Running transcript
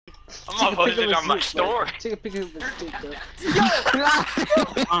I'm gonna post it on my story. Take a picture of the street, bro.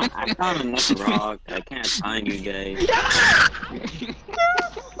 I found another rock. I can't find you guys.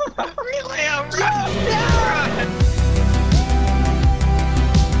 Really? Run!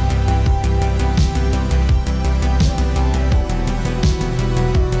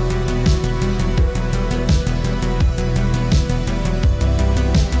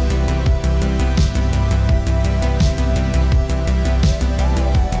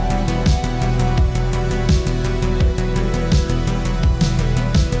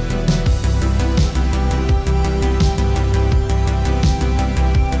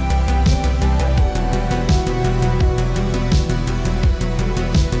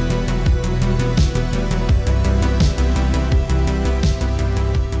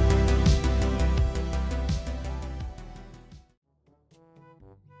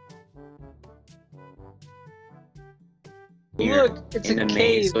 Look, it's a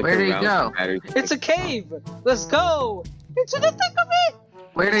cave. Where'd he go? It's a cave. Let's go into the thick of it.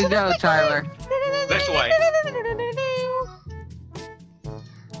 Where'd he go, Tyler? This way.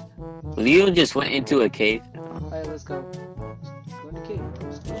 Leo just went into a cave. Alright, let's go. Go in the cave.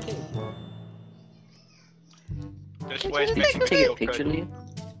 Let's go in the cave. This way Did makes you me take a feel picture, good. Leo?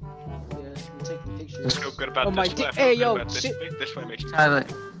 Yeah, I'm taking pictures. I feel good about Oh, my this way. I dick. feel Hey, good yo, about this shit. way. This way makes me Tyler,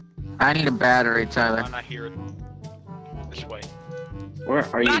 I need a battery, Tyler. I'm not here. This way. Where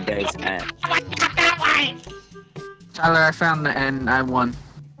are you guys at? Tyler, I found the end. I won.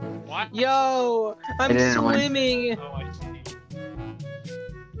 What? Yo, I'm didn't win. swimming. Oh, I see.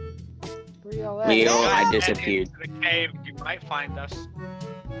 Where y'all at? Leo, Go I ahead disappeared. into the cave. You might find us.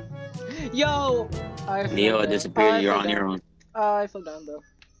 Yo, I Leo, I fell disappeared. down. You're I on fell your down. own. I fell down, bro.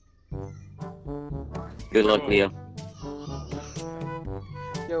 Good luck, Leo.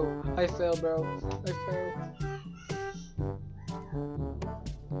 Yo, I fell, bro. I fell.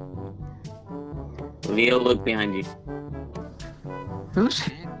 Leo, look behind you. Whose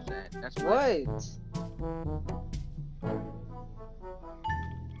hand is that? That's What?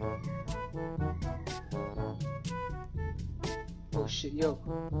 Oh shit, yo.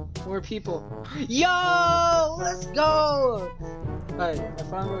 More people. Yo! Let's go! Alright, I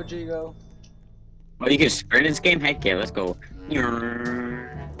found Rodrigo. Oh, you can sprint this game? Heck yeah, let's go.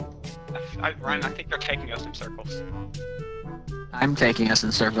 Ryan, I think they're taking us in circles. I'm taking us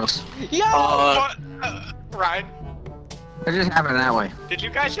in circles. Yo! What? Ryan, They're just having it that way. did you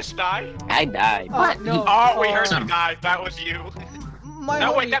guys just die? I died. What? No. Oh, we heard Awesome. you die. That was you. My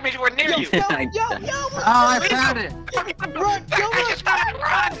No, wait, homie. that means we're near Yo, you. yo, I yo, died. yo! Oh, I found it! Run, yo, I just died.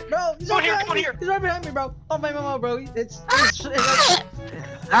 Run! Bro, he's Go right here, behind go me. here. He's right behind me, bro. Oh my mama, bro. It's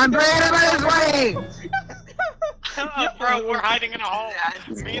I'm bringing him this way! Bro, we're hiding in a hole.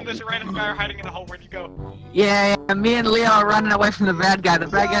 Me and this random guy are hiding in a hole. Where'd you go? Yeah, me and Leo are running away from the bad guy. The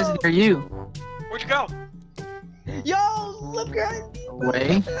bad guy's near you. Where'd you go? Yo, look behind me.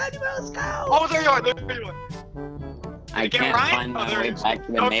 Away? Behind me, bro. Let's go. Oh, there you are. There you are. I Get can't Ryan? find Oh, my there way he is. back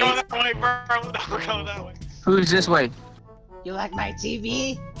to the Don't maze. go that way, bro. Don't go that way. Who's this way? You like my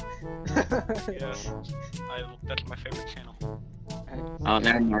TV? Yeah, that's my favorite channel. Oh,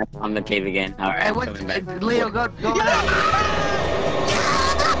 never mind. I'm the cave again. Alright, Hey, I'm what? coming back. Leo, go over there.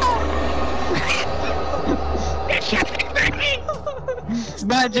 It's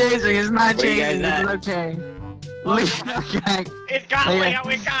not chasing, it's not Where you chasing, guys it's okay. Leo, okay. It got Leo. Leo.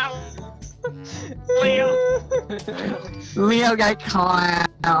 It got Leo. Leo got clown,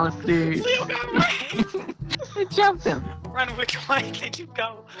 dude. Leo got me. I jumped him. Run, which way did you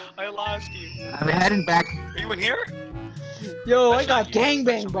go? I lost you. I'm heading back. Are you in here? Yo, I That's got not you. gangbang,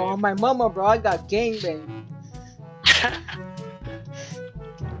 That's bro. me. On my mama, bro. I got gangbang.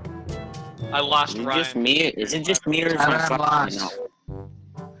 I lost Is it Ryan. just me? Is it just me or is I'm my fucking lost. not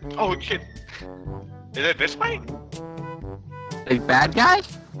working? Oh shit. Is it this way? The bad guy?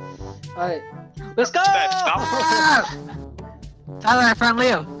 Alright, let's go! Stop. Ah! Tyler, I found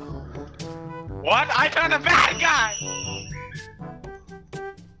Leo. What? I found a bad guy!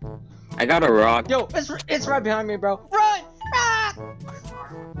 I got a rock. Yo, it's right behind me, bro. Run! Ah!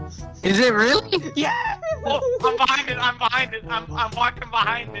 Is it really? Yeah! Oh, I'm behind it, I'm behind it, I'm walking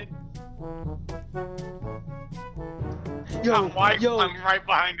behind it. Yo, I'm right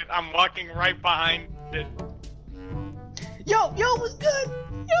behind it, I'm walking right behind it. yo, what's good?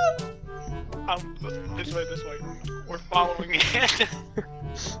 Yo! This way. We're following it.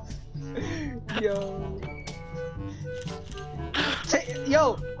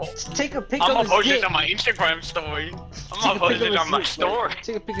 Yo. Take a pic I'm of gonna his post dick. it on my Instagram story. I'm Take gonna a post pic of it on his my dick, bro. story.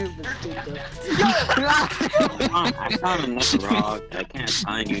 Take a picture of his dick, bro. I found another rock. I can't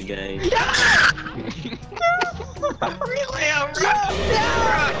find you guys. Really?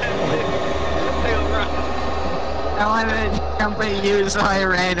 Yo! I wanted to jump at you, so I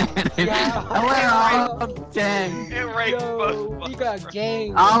ran at him. Yeah. We're all dead. It raped both Yo, of us. you got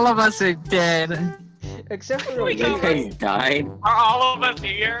gang. All of us are dead. Except for We the got You guys died? Are all of us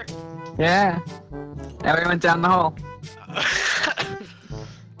here? Yeah. Now we went down the hole.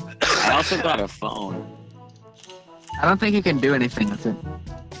 I also got a phone. I don't think you can do anything with it.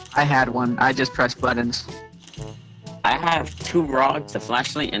 I had one. I just pressed buttons. I have 2 rocks, a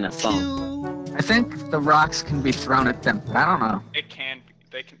flashlight, and a phone. I think the rocks can be thrown at them. I don't know. It can be.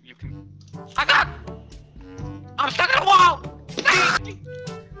 They can. You can. I'm stuck in a wall!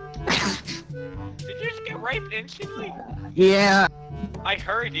 Did you just get raped instantly? Yeah. I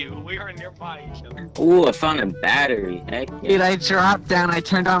heard you. We were nearby each other. Ooh, I found a battery. Heck Dude, yeah. I dropped down. I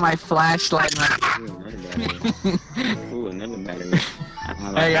turned on my flashlight. And Ooh, another battery.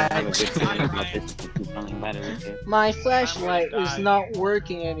 I have a good feeling about this finding batteries here. My flashlight is not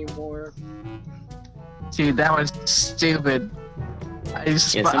working anymore. Dude, that was stupid. Yeah,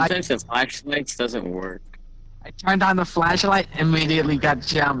 sometimes the flashlights doesn't work. I turned on the flashlight, immediately got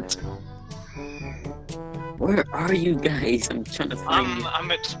jumped. Where are you guys? I'm trying to find you. I'm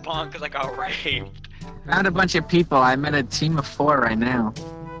at spawn because I got raped. Found a bunch of people. I'm in a team of 4 right now.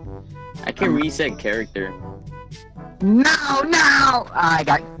 I can reset character. No, no! I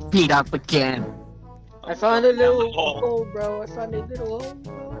got beat up again. I found a little hole. hole, bro. I found a little hole,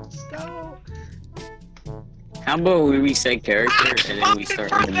 bro. Let's go. How about we reset character and then we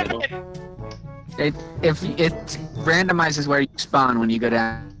start in the middle? If it randomizes where you spawn when you go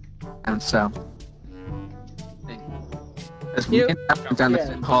down, so. Because we Yep. ended up down the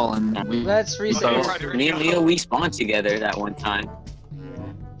same hole and we. Let's reset. So, me and Leo, we spawned together that one time.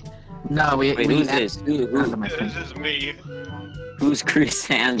 No, we. Wait, we who's this? random, I think. This is me. Who's Chris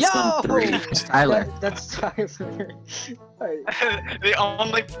Handsome Yo! 3? It's Tyler. That's Tyler. Alright. The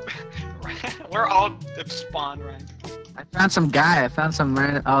only. We're all at spawn, right? I found some guy. I found some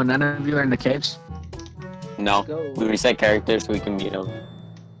random. Oh, none of you are in the caves? No, Go. we reset characters so we can meet him.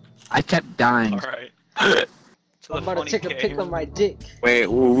 I kept dying. Alright. So I'm about to take a pic of my dick. Wait,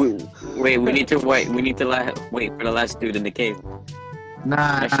 we need to wait. We need to wait for the last dude in the cave.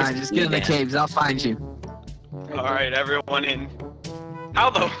 Nah, That's just just get in the me, caves. I'll find you. Alright, everyone in. How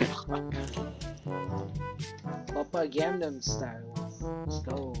the Oppa Gangnam style. Let's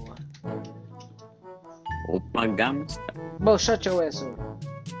go. Oh my god. Bro, shut your ass up.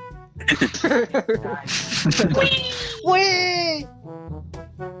 Wait!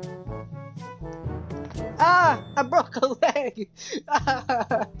 Ah! I broke a leg!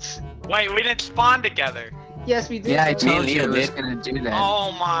 Wait, we didn't spawn together. Yes, we did. Yeah, I though. told Me you I and was Leo gonna do that.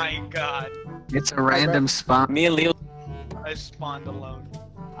 Oh my god. It's a random spawn. Me and Leo. I spawned alone.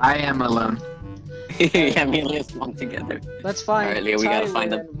 I am alone. Yeah, me and Leo spawned together. Let's find Alright, Leo, we gotta Tyler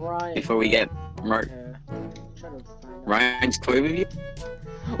find them and Ryan. before we get murked. Yeah. Try to find them. Ryan's toy with you?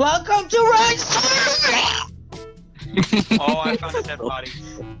 Welcome to Ryan's Oh, I found a dead body.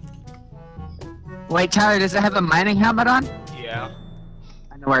 Wait, Tyler, does it have a mining helmet on? Yeah.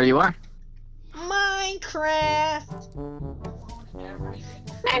 I know where you are. Minecraft!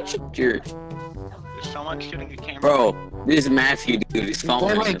 Sure. There's someone shooting a camera. Bro, this Matthew dude is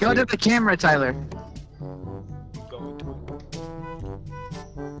following Wait, us. go to the camera, Tyler. Go to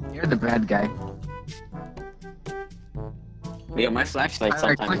You're the bad guy. Leo, my flashlight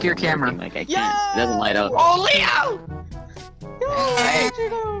Tyler, sometimes click your isn't camera. working, like I can't. It doesn't light up. Oh, Leo! Yo,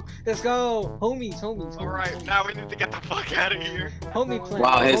 let's go! Homies. Alright, now we need to get the fuck out of here. Homie plan.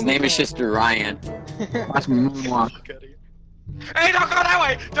 Wow, his homie name is plan. just Ryan. Watch me moonwalk. Fuck outta here. Hey, don't go that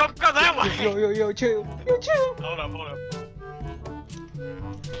way! Don't go that way! Yo, chill. Yo, chill. Hold up.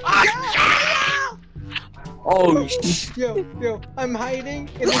 Ah! Oh, shit. Yo, I'm hiding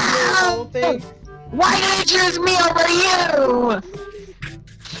in this little thing. Why did you choose me over you?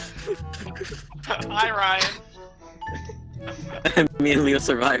 Hi, Ryan. Me and Leo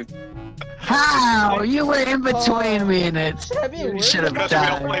survived. How? You were in between me and it. Should I be You worried should have about Because we this?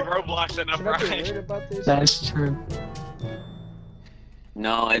 don't play died. Roblox enough, Should I be Ryan. worried about this? That's true.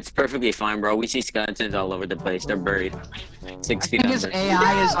 No, it's perfectly fine, bro. We see skeletons all over the place. They're buried 6 I feet think his under.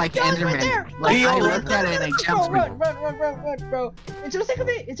 AI is like Yo, it's right there. Enderman. Like, I looked at it and it jumps me. Run, bro. It's just take a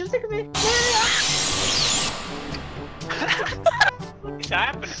bit. What's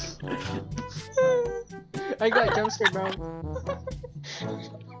happening? I got jump scared, bro.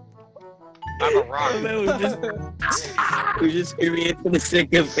 I'm a rock. We just screaming it for the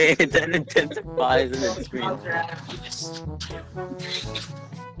sake of it, then intensifies and then screams.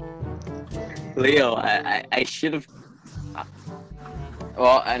 Leo, I should have.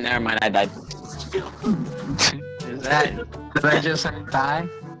 Well, never mind. I died. Is that? Did I just die?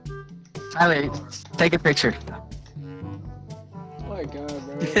 Tyler, take a picture. my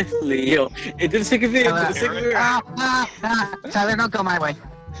god, bro. Leo, into the second video, into the second video. Tyler, don't go my way.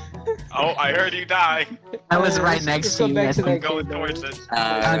 Oh, I heard you die. I was right let's next go to you. back I to think. that Going kid, towards bro. it.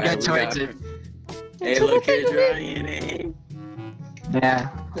 I'll get towards it. Hey, look, here's Ryan. Hey. Yeah.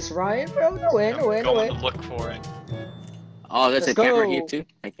 This Ryan, bro? No way, no way, I'm no going way. to look for it. Oh, there's Let's a camera go. here too.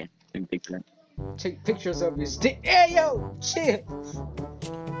 I can't take that. Take pictures of his dick. Hey, yo! Shit!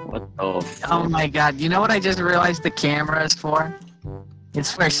 What the Oh my god, you know what I just realized the camera is for?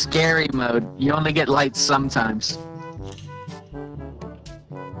 It's for scary mode. You only get lights sometimes.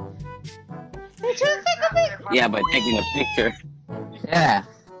 Yeah, but taking a picture. Yeah.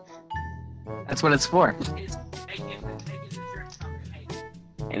 That's what it's for.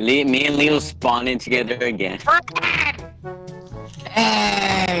 And me and Leo spawning together again.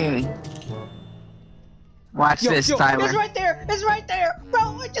 Hey! Watch this, Tyler. It's right there! It's right there! Bro,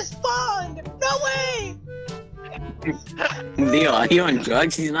 I just spawned! No way! Leo, are you on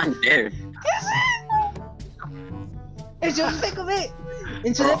drugs? He's not there. Into the thick of it!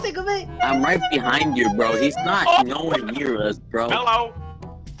 Into the thick of it! I'm right behind you, bro. He's not nowhere near us, bro. Hello.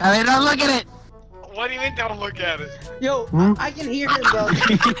 Tyler, don't look at it! What do you mean don't look at it? Yo, I can hear him, bro.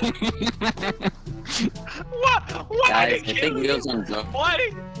 What? Why Guys, did I it think kill you? Leo's on drugs.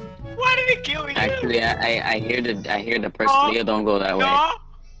 Why did it kill you? Actually, I hear the person. No. Leo, don't go that way.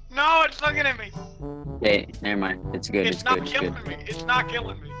 No, it's looking at me. Okay, never mind. It's good. It's It's not good. It's killing good. me. It's not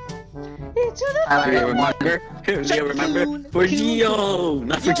killing me. Into the Tyler, Leo, remember? Leo, remember? For Geo!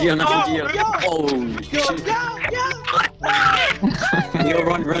 Not for Geo, not for Geo. yo. Oh, Yo, shit. yo, yo! Leo,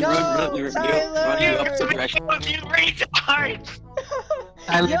 run, Yo, Leo, Tyler. run you up to the You threshold. retard.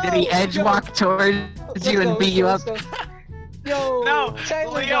 Tyler, did he edge walk towards you and beat you up? Yo, No,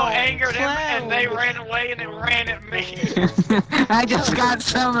 Tyler Leo got angered him and they clowned. ran away and it ran at me. I just got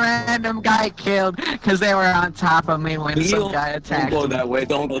some random guy killed because they were on top of me when Leo, some guy don't attacked go me. that way,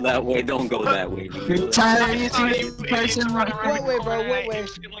 don't go that way, don't go that way. Tyler, you Oh, see you this idiots person? running around What the way, bro? corner, What I way?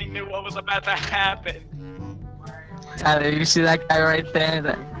 instantly knew what was about to happen. Tyler, you see that guy right there?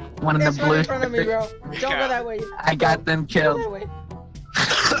 That one in the That's right blue. in front of me, bro. Don't Yeah. go that way. I got them Go killed. that way.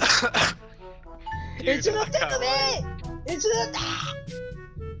 Dude, Into the I thick got of it! Into the...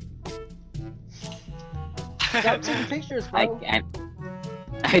 Stop taking pictures, bro.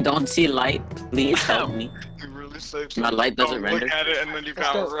 I don't see light. Please help me. You really said My light doesn't don't render. Look at it and then you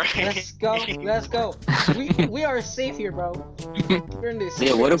Let's got go. right. Let's go. We are safe here, bro. We're in this.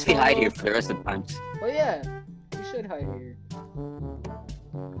 Leo, what if we hide here for the rest of the time? Oh yeah, we should hide here.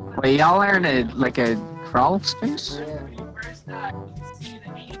 Wait, y'all are in a crawl space? Yeah.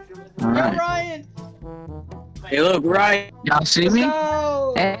 Yo, Alright. Ryan, Hey, look, right. Y'all see let's me?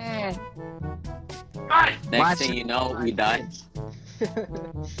 go. Hey. Next Watch thing it. you know, we die.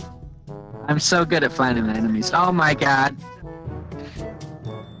 I'm so good at finding the enemies. Oh my god.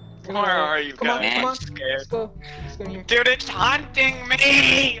 Where are you Come on, guys? come on. I'm scared. Let's go. Let's go in here. Dude, it's hunting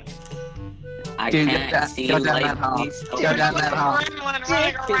me! I Dude, can't see go down light. that hall. Please help Go me. down that hall. Gremlin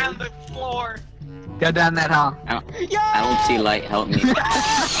running around the floor. Go down that hall. Yo! I don't see light. Help me.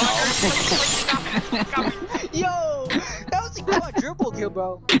 Yo! That was a quadruple kill,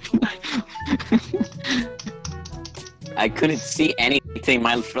 bro. I couldn't see anything.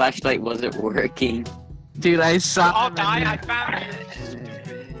 My flashlight wasn't working. Dude, I saw I'll him die. in I there. found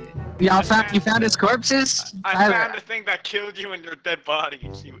it. You found his corpses? I Tyler, found the thing that killed you and your dead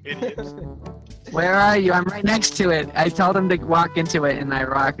bodies, you idiots. where are you? I'm right next to it. I told him to walk into it and I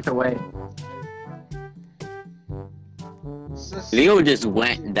rocked away. Leo just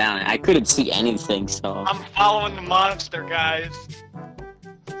went down. I couldn't see anything, so. I'm following the monster, guys.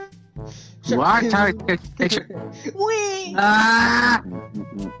 Walk, Tyler, take a picture. Wee! Ah!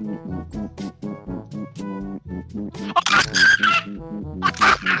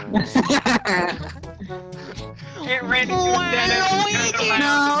 It ran into a dead end.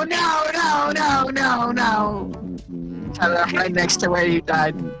 No, no, no, no, no, no. Tyler, I'm right next to where you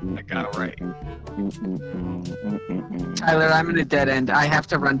died. I got it right. Tyler, I'm in a dead end. I have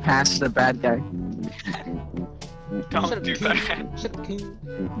to run past the bad guy. Don't do that. Shut up, King.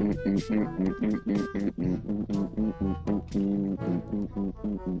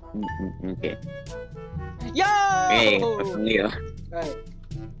 Okay. Yo! Hey, from Leo. Alright.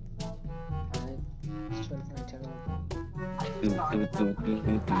 Let's try to find Tyler.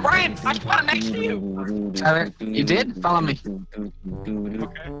 Brian, I spawned next to you. Tyler, you did? Follow me.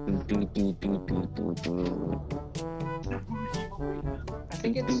 Okay. I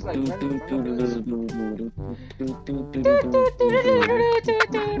think it's like right in front of us.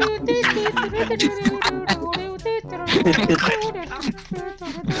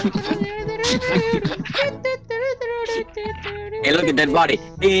 Hey, Hey, look at that body.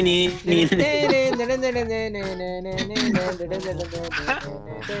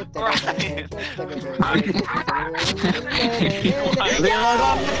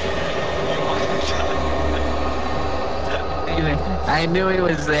 I knew he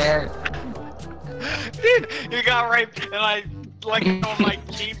was there. Dude, you got raped, and I like on my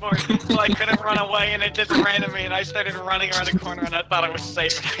keyboard, so I couldn't run away, and it just ran at me, and I started running around the corner, and I thought I was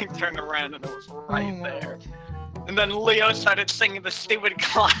safe, and I turned around, and it was right there. And then Leo started singing the stupid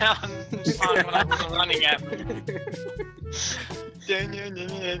clown song when I was running at me.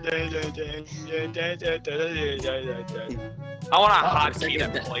 I want a hotkey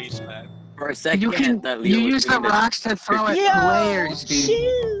that plays that. For a second, You I can. thought You Leo was use the doing it. rocks to throw at players, dude.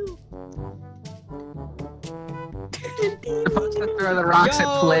 Shoo! You're supposed to throw the rocks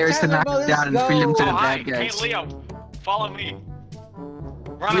at players to knock them down and feed them to the Oh, hi. bad Hey, guys. Leo, follow me.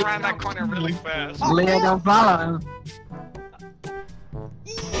 Run around that corner really fast. Leo, don't follow him.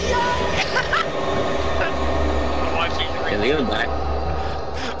 Hey, Leo back.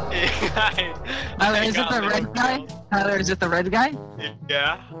 Tyler, is it the red guy? Tyler, is it the red guy?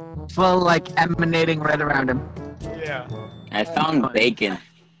 Yeah, Full, like, emanating red around him. yeah. I found bacon.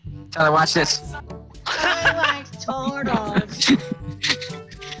 Tyler, watch this. I like turtles.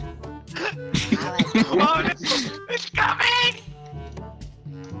 Oh, it's coming!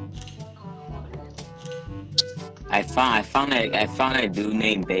 I found a dude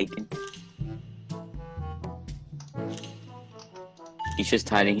named Bacon. He's just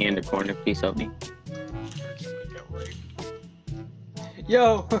hiding here in the corner. Please help me.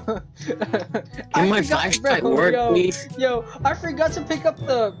 Yo. Can my flashlight work, please? Yo, I forgot to pick up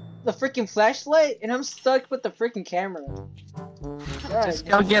the freaking flashlight, and I'm stuck with the freaking camera. Just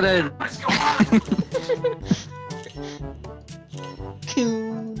go get a.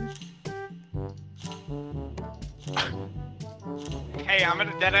 Hey, I'm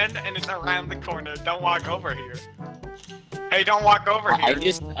at a dead end and it's around the corner. Don't walk over here. Hey, don't walk over here.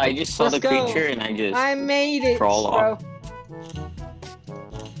 I just saw Let's the go. creature and I just I made it, crawl bro. off.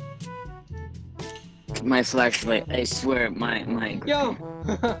 My flashlight. I swear, my. Yo.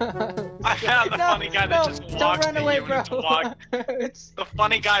 I found the funny guy that just don't walks run at away, you bro. and it's walk. It's The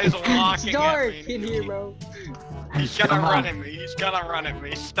funny guy is walking dark at me. in here, bro. He's gonna Come on. run at me. He's gonna run at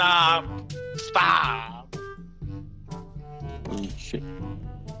me. Stop. Stop. Oh shit.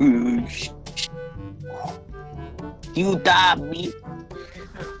 Oh shit. You died, me.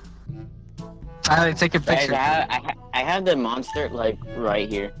 Tyler, take a Guys, picture. I have the monster like right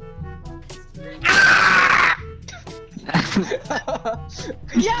here.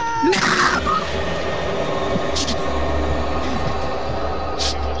 Yeah!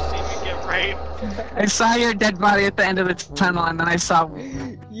 People see me get raped. I saw your dead body at the end of the tunnel, and then I saw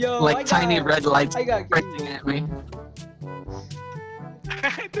Yo, like tiny red lights I got sprinting at me.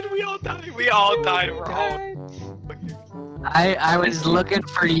 Did we all die? We all died. We're all. I was looking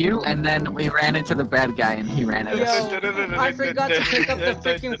for you, and then we ran into the bad guy, and he ran at us. Yo, I forgot to pick up the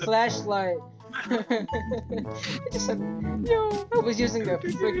freaking flashlight. I just said, yo, I was using the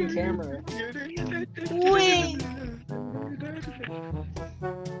freaking camera. Wait.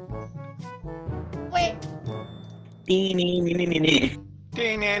 Wait.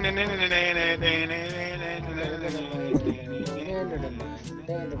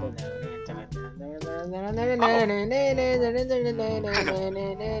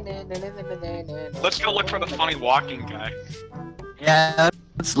 Let's go look for the funny walking guy. Yeah,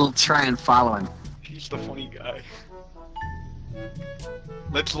 let's try and follow him. He's the funny guy.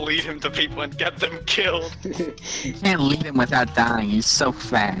 Let's lead him to people and get them killed. You can't lead him without dying. He's so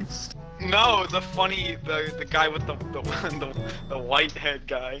fast. No, the guy with the white head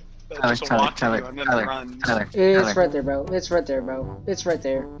guy. That Tyler, just Tyler, walks Tyler, you and then Tyler, runs. Tyler, It's Tyler. right there, bro. It's right there, bro. It's right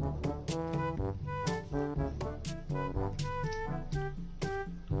there.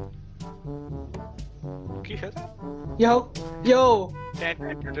 Can you hear that? Yo, yo.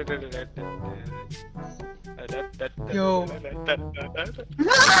 Yo.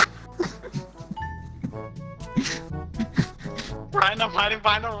 Brian, I'm hiding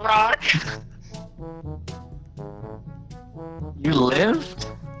behind a rock. You lived?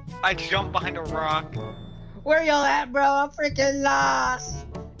 I jumped behind a rock. Where y'all at, bro? I'm freaking lost.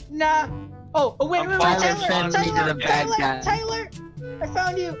 Nah. Oh, wait, wait, wait, Tyler Tyler, found me to Tyler, the bad Tyler, guy. Tyler, I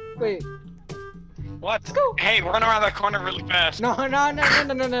found you. Wait, What? let's go. Hey, run around that corner really fast. No, no, no, no,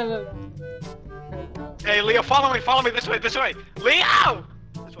 no, no, no, no. Hey, Leo, follow me this way, Leo!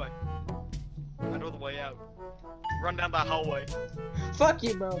 This way. I know the way out. Run down that hallway. Fuck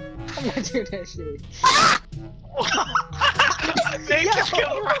you, bro. I'm not doing that shit. They just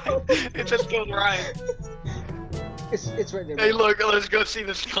killed Ryan. It just killed Ryan. It's right there. Hey, Bro. look, let's go see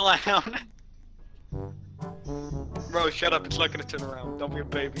this clown. Bro, shut up. It's not gonna turn around. Don't be a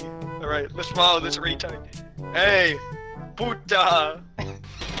baby. Alright, let's follow this retard. Hey, puta.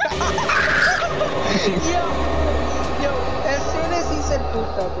 Yo, as soon as he said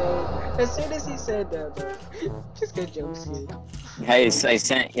puta, bro. As soon as he said that, bro. Just get jokes here. Guys, I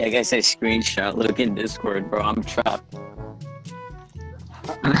sent a screenshot. Look in Discord, bro. I'm trapped.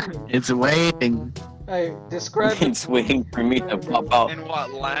 It's waiting. Hey, describe. It's waiting for me to pop out. In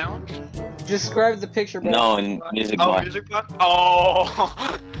what, lounge? Describe the picture, bro. No, in music Oh, box. music box?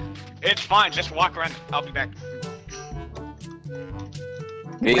 Oh, it's fine. Just walk around. I'll be back.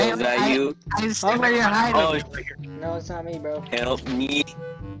 Is that you? I see where you're hiding. Oh, No, it's not me, bro. help me.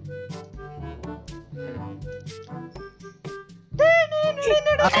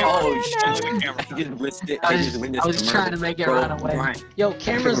 Oh, shit. I just missed it. I just witnessed I was the trying murder. to make it Bro, run away. Yo,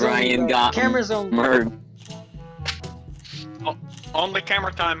 cameras Ryan only, bro. got Cameras only. murdered. Only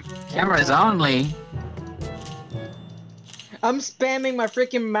camera time. Cameras only. I'm spamming my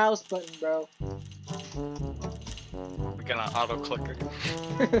freaking mouse button, bro. We're gonna auto clicker,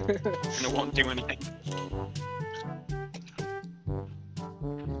 and it won't do anything.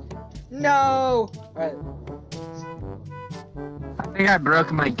 No! Alright. I think I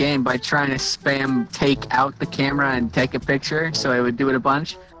broke my game by trying to spam take out the camera and take a picture, so I would do it a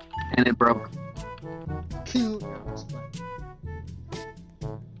bunch, and it broke. Cute.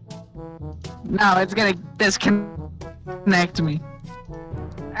 No, it's gonna disconnect me.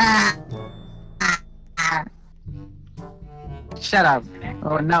 Ah. Ah. Shut up.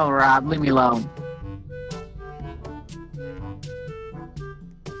 Oh no, Rob, leave me alone.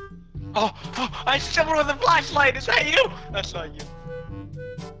 Oh, I stumbled with a flashlight. Is that you? That's not you.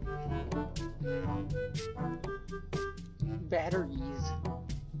 Batteries.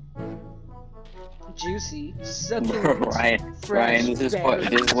 Juicy. Succulent. Ryan, fresh this is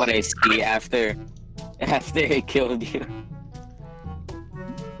batteries. what I see after it killed you.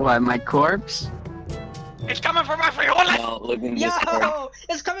 What, my corpse? It's coming for my free wallet. No, look in Discord. Yo!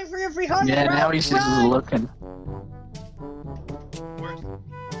 It's coming for your 300, Yeah, bro! now he's just Run! looking.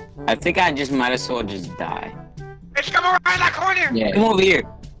 I think I just might as well just die. It's coming around that corner. Come Yeah. over here.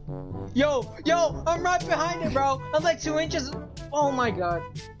 Yo! I'm right behind it, bro! I'm like 2 inches. Oh my god.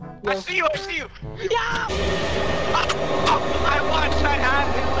 I Yo. see you. I see you. Yeah! I watched that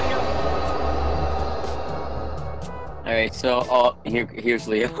happen. Alright, so here's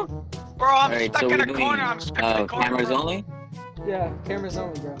Leo. Bro, I'm Alright, stuck so in we're a doing corner. I'm stuck in a corner. cameras bro. only? Yeah, cameras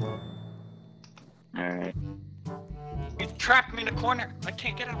only, bro. Alright. You trapped me in a corner. I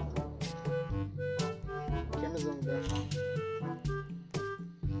can't get out. Cameras only, bro.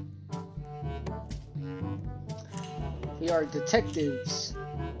 We are detectives.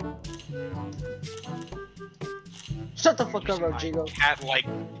 Shut the fuck up, Rodrigo.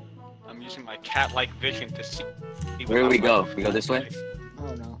 I'm using my cat-like vision to see. Where do we go? We go this way?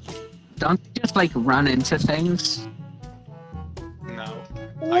 Oh no. Don't you just like run into things? No.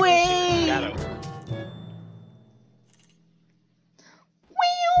 Wait! Shadow.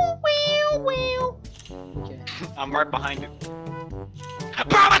 Okay. I'm right behind it.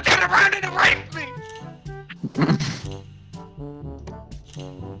 Bro, I turned around and it raped me!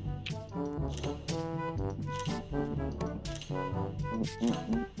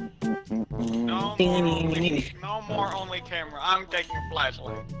 No more only camera. I'm taking a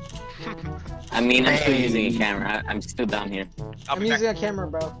flashlight. I mean, I'm still using a camera. I'm still down here. I'll I'm be using back. a camera,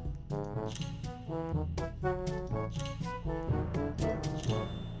 bro.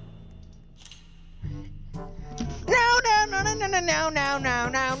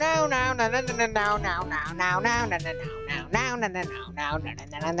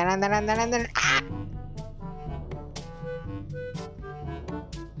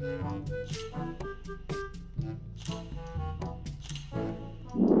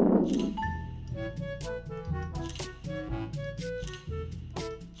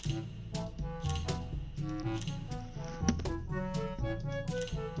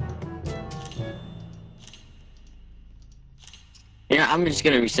 Yeah, I'm just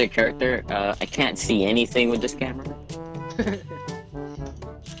gonna reset character. I can't see anything with this camera.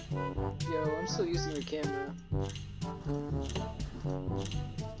 Yo, I'm still using the camera.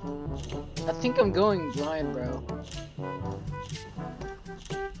 I think I'm going blind, bro.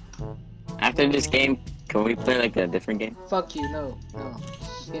 After this game, can we play like a different game? Fuck you, no.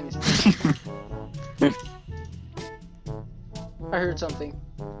 This game is I heard something.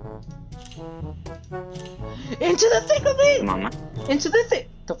 Into the thick of it! Come on, man. Into the thick!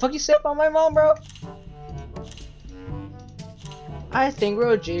 The fuck you said about my mom, bro? I think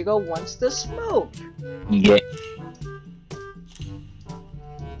Rodrigo wants the smoke. Yeah.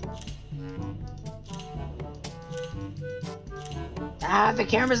 Ah, the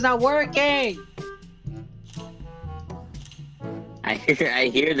camera's not working! I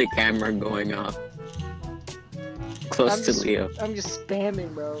hear the camera going off. Close to Leo. I'm just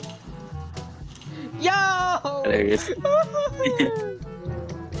spamming, bro. Yo! There it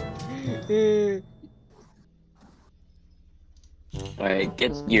is. Alright,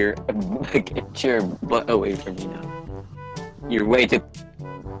 get your butt away from me now. You're way too.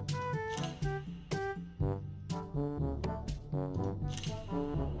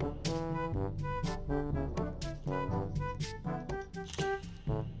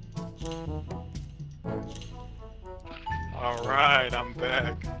 Alright, I'm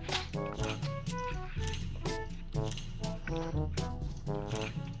back.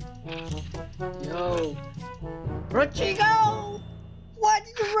 Yo. Rodrigo! Why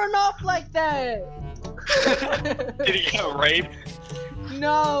did you run off like that? Did he get raped?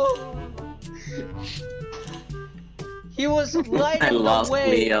 No! He was I lighting the lost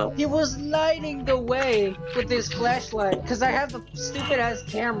way. Leo. He was lighting the way with his flashlight, cause I have the stupid ass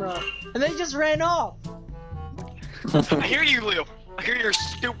camera, and then he just ran off. I hear you, Leo. I hear your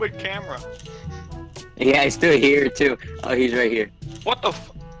stupid camera. Yeah, I still hear it too. Oh, he's right here. What the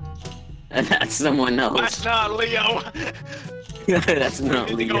f- That's someone else. That's not Leo. That's not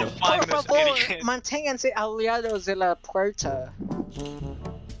We need to go Leo. find Por this favor, idiot. manténganse aliados de la puerta.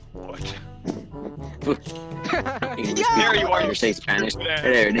 What? English There you are, You you say Spanish. stupid ass.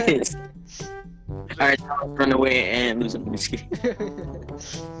 There it is. Alright, run away and lose him.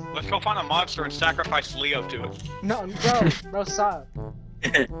 Let's go find a monster and sacrifice Leo to it. No, bro, stop.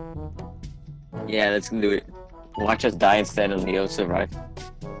 Yeah, let's do it. Watch us die instead of Leo survive.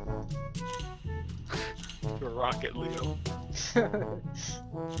 To rocket Leo.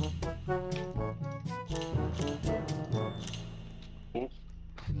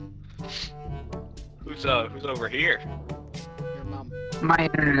 Who's over here? Your mom. My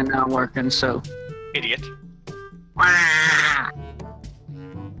internet not working, so. Idiot.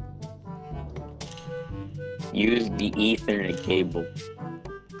 Use the Ethernet cable.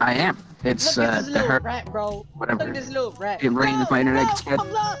 I am. It's Look at this the little hurt. rat, bro. Whatever. Look at this little rat. It rains, my internet gets good.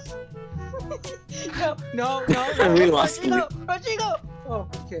 I'm lost. no. We lost Rodrigo, Rodrigo. Oh,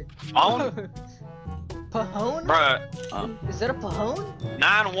 okay. Phone? Pahone? Bruh. Is that a Pahone?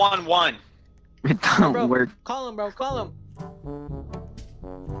 911. It don't Bro, work. call him, bro. Call him.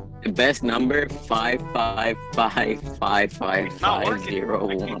 The best number 555555501. Not working. I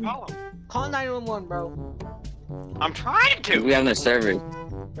can't call him. Call 911, bro. I'm trying to. We have no server.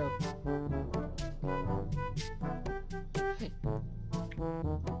 Bro.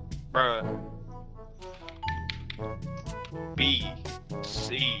 Bruh. B.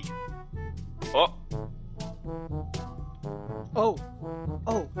 C. Oh. Oh.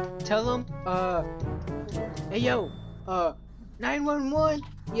 Tell him. Hey yo. 911.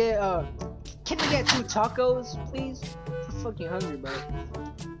 Yeah. Can we get 2 tacos, please? I'm fucking hungry, bro.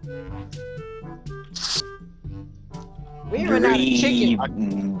 We ain't run out of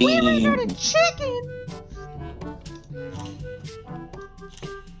chicken. We ain't run out of chicken.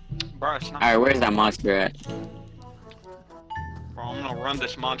 Bro, it's not. Alright, where's that monster at? Bro, I'm gonna run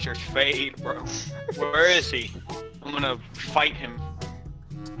this monster's fade, bro. Where is he? I'm gonna fight him.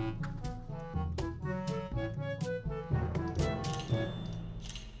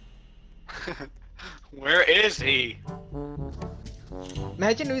 Where is he?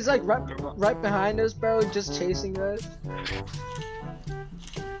 Imagine he's like right behind us, bro, just chasing us.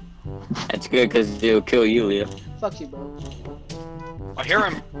 That's good because it'll kill you, Leo. Fuck you, bro. I hear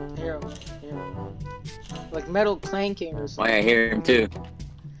him. Hear him. Like metal clanking or something. Why I hear him too.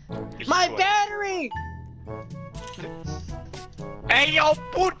 He's My this way. battery! Hey yo,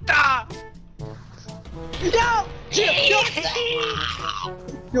 puta! Yo!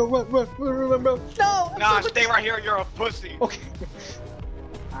 Yo, run, bro. No! Nah, stay right here. You're a pussy. Okay.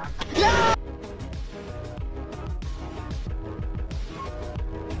 No!